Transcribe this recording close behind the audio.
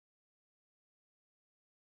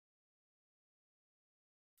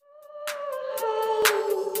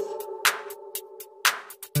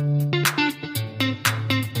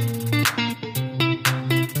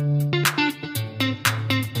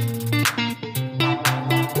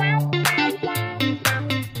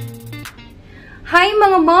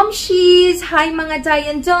mga momshies! Hi mga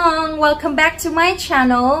Dayandong! Welcome back to my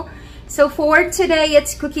channel. So for today,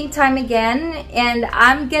 it's cooking time again, and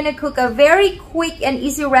I'm gonna cook a very quick and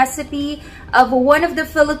easy recipe of one of the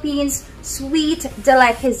Philippines' sweet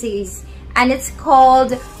delicacies, and it's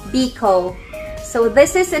called BIKO. So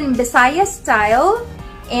this is in Bisaya style,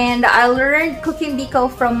 and I learned cooking BIKO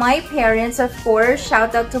from my parents, of course.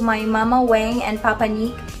 Shout out to my Mama Weng and Papa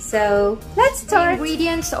Nick. So let's start. The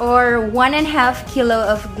ingredients are 1.5 kilo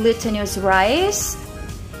of glutinous rice,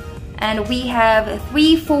 and we have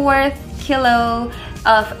 3/4 kilo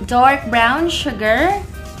of dark brown sugar,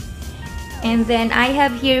 and then I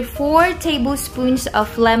have here 4 tablespoons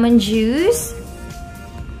of lemon juice,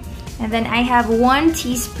 and then I have 1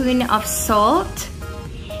 teaspoon of salt,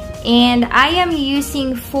 and I am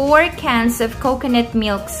using 4 cans of coconut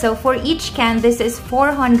milk. So for each can, this is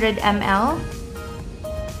 400 ml.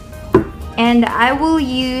 And I will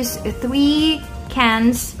use 3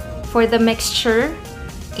 cans for the mixture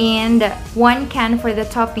and 1 can for the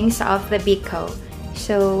toppings of the BIKO.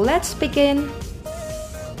 So let's begin.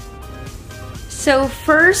 So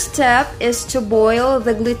first step is to boil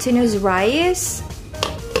the glutinous rice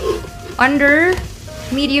under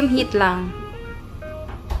medium heat lang.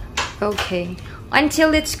 Okay,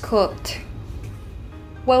 until it's cooked.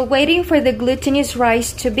 While waiting for the glutinous rice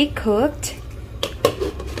to be cooked,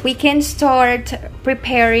 we can start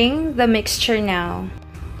preparing the mixture now.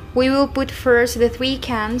 We will put first the 3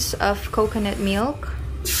 cans of coconut milk.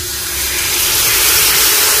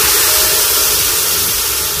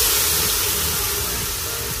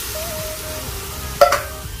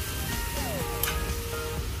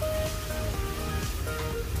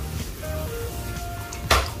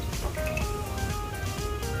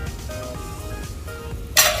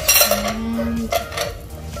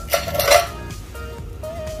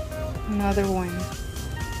 Another one.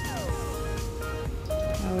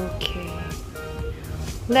 Okay.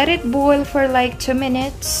 Let it boil for like 2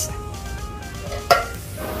 minutes.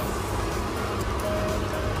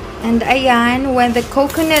 And ayan, when the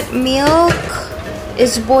coconut milk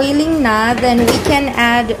is boiling na, then we can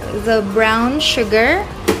add the brown sugar.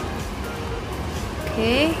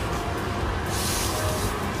 Okay.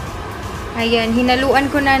 Ayan, hinaluan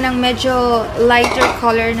ko na ng medyo lighter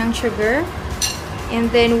color ng sugar. And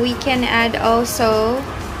then we can add also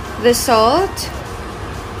the salt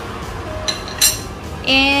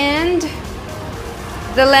and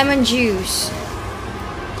the lemon juice.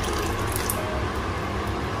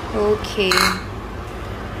 Okay.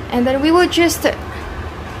 And then we will just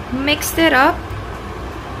mix it up.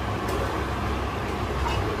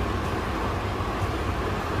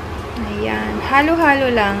 Ayan, halo-halo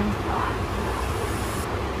lang.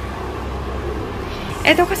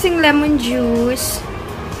 Ito kasing lemon juice,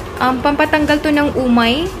 pampatanggal to ng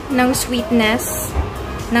umay, ng sweetness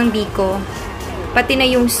ng BIKO. Pati na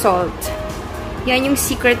yung salt. Yan yung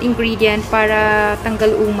secret ingredient para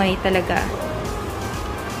tanggal umay talaga.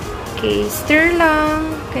 Okay, stir lang,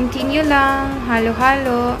 continue lang,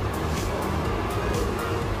 halo-halo.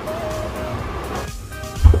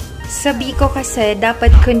 Sa BIKO kasi, dapat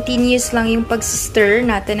continuous lang yung pag-stir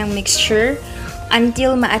natin ng mixture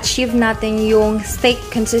until ma-achieve natin yung thick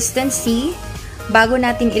consistency bago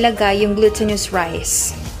natin ilagay yung glutinous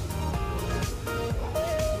rice.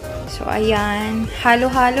 So, ayan.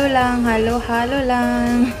 Halo-halo lang. Halo-halo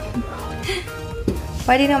lang.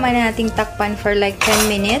 Pwede naman nating takpan for like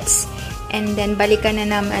 10 minutes. And then, balikan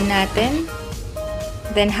na naman natin.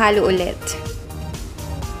 Then, halo ulit.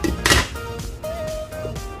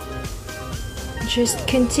 Just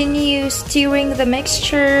continue stirring the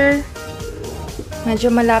mixture.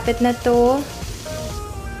 Medyo malapit na to.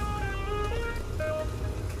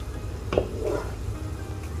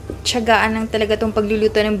 Tiyagaan lang talaga tong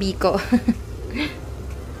pagluluto ng BIKO.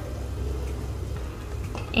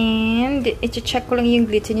 And, iti-check ko lang yung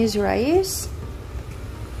glutinous rice.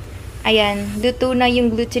 Ayan, luto na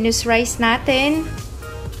yung glutinous rice natin.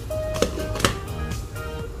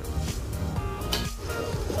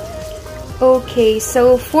 Okay,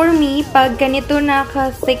 so for me, pag ganito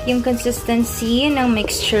naka-thick yung consistency ng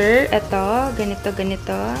mixture, ito,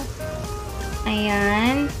 ganito.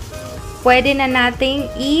 Ayan. Pwede na nating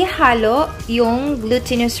ihalo yung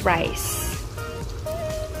glutinous rice.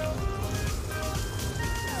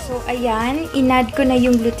 So, ayan, in-add ko na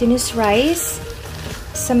yung glutinous rice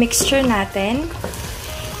sa mixture natin.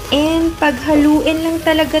 And paghaluin lang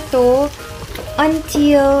talaga to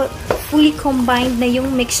until fully combined na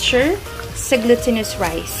yung mixture sa glutinous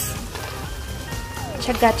rice.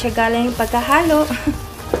 Tiyaga-tiyaga lang yung pagkahalo.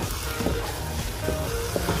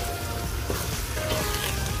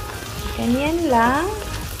 Ganyan lang.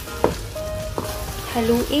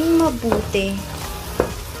 Haluing mabuti.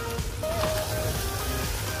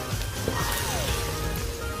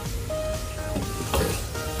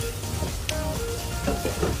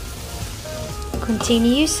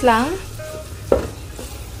 Continuous lang.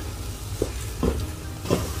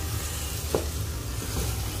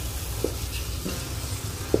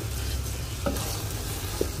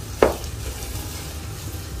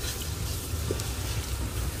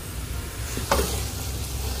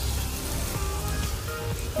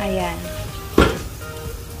 Ayan.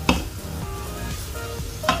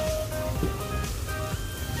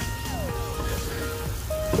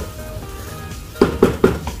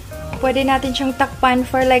 Pwede natin siyang takpan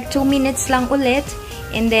for like 2 minutes lang ulit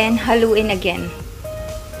and then haluin again.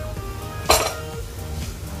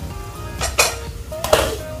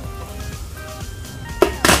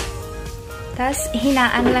 Tapos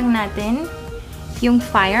hinaan lang natin yung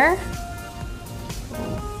fire.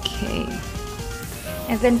 Okay.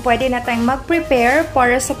 And then, pwede na tayong mag-prepare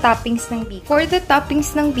para sa toppings ng BIKO. For the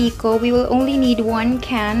toppings ng BIKO, we will only need 1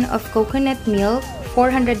 can of coconut milk.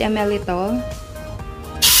 400 ml ito.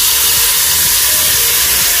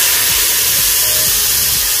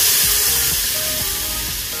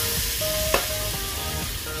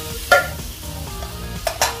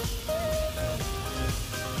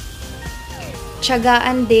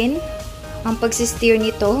 Tiyagaan din ang pagsisteer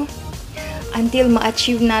nito until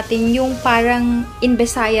ma-achieve natin yung parang in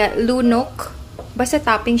Bisaya, lunok. Basta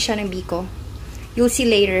topping siya ng BIKO. You'll see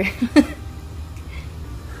later.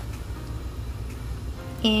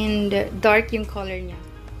 And dark yung color niya.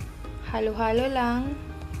 Halo-halo lang.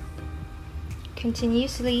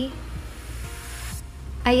 Continuously.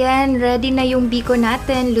 Ayan, ready na yung BIKO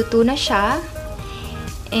natin. Luto na siya.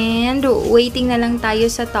 And waiting na lang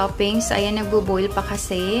tayo sa toppings. Ayan, nagbo-boil pa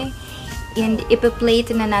kasi. And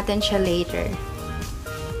ipa-plate na natin siya later.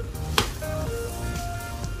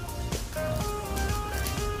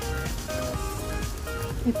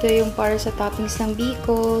 Ito yung para sa toppings ng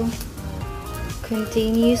BIKO.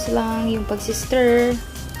 Continuous lang yung pag-stir.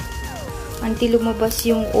 Until lumabas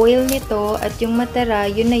yung oil nito at yung matara,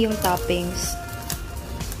 yun na yung toppings.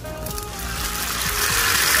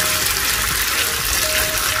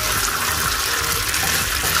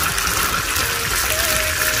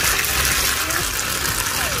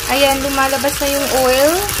 Ayan, lumalabas na yung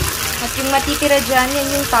oil. At yung matitira dyan, yan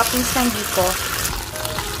yung toppings ng BIKO.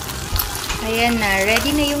 Ayan na,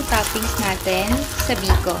 ready na yung toppings natin sa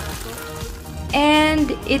BIKO.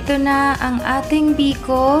 And ito na ang ating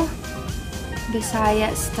BIKO,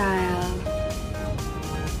 Bisaya style.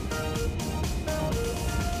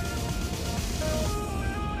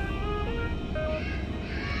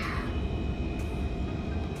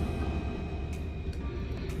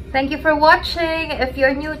 Thank you for watching. If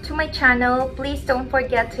you're new to my channel, please don't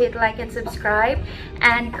forget to hit like and subscribe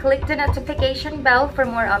and click the notification bell for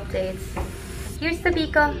more updates. Here's the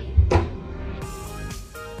BIKO.